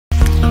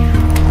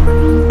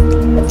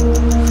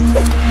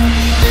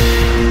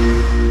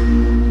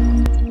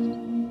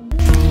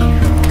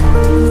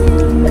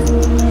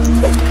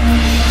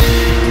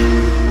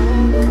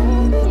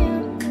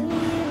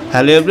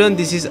Hello everyone,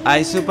 this is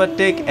iSuper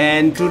Tech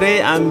and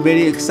today I'm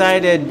very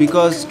excited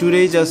because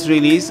today just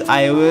released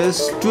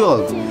iOS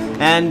 12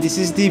 and this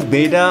is the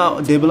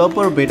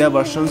developer beta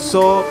version.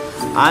 So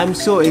I'm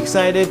so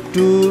excited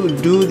to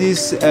do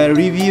this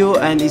review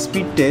and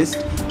speed test.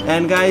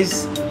 And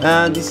guys,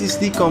 this is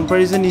the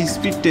comparison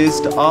speed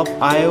test of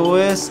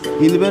iOS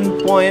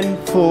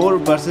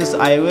 11.4 versus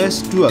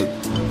iOS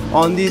 12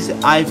 on this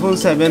iPhone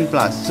 7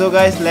 Plus. So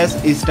guys, let's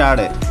start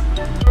it.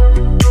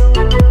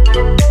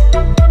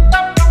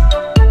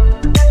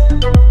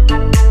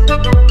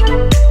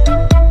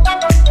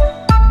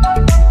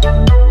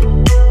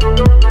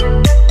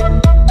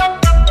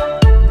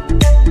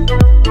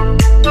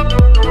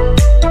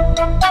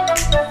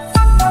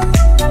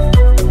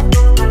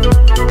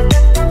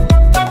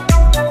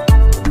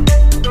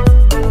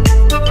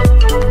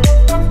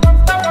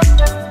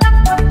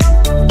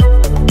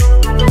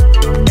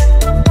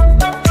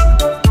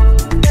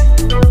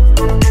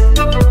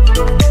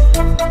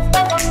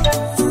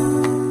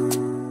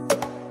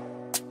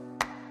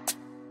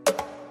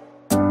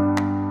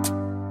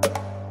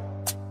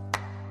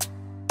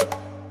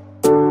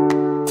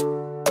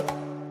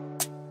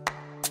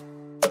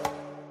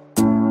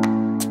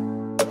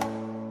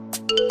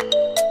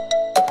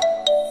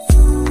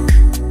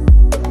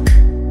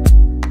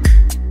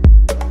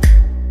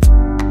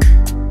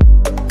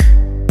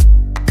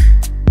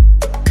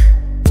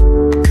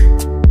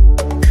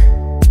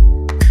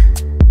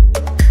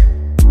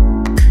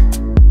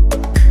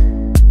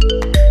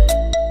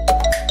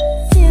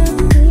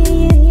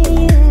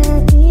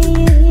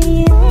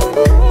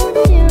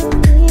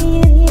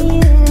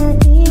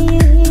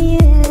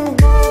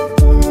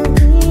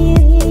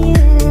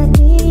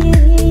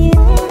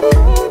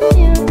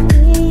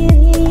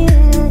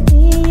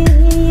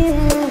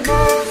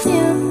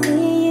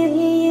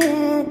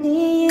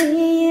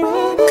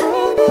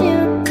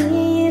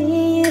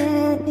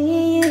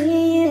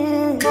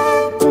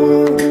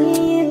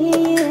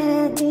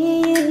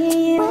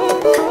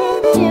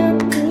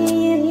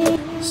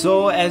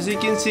 So as you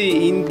can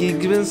see in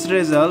Geekbench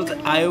result,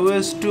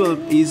 iOS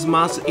 12 is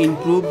much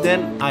improved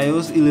than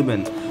iOS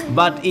 11,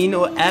 but in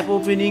app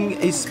opening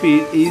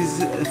speed is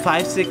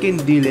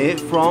 5-second delay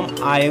from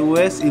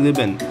iOS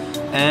 11,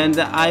 and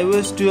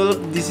iOS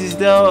 12 this is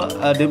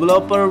the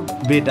developer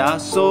beta,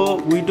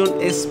 so we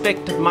don't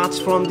expect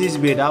much from this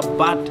beta.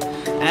 But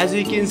as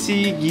you can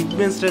see,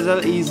 Geekbench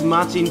result is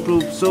much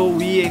improved, so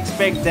we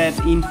expect that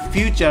in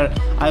future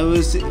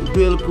iOS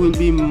 12 will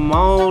be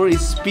more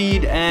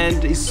speed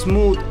and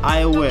smooth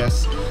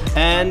iOS.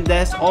 And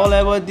that's all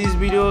about this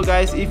video,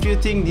 guys. If you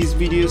think these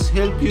videos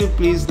help you,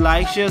 please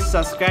like, share,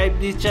 subscribe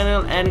this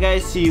channel, and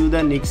guys, see you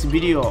the next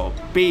video.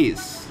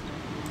 Peace.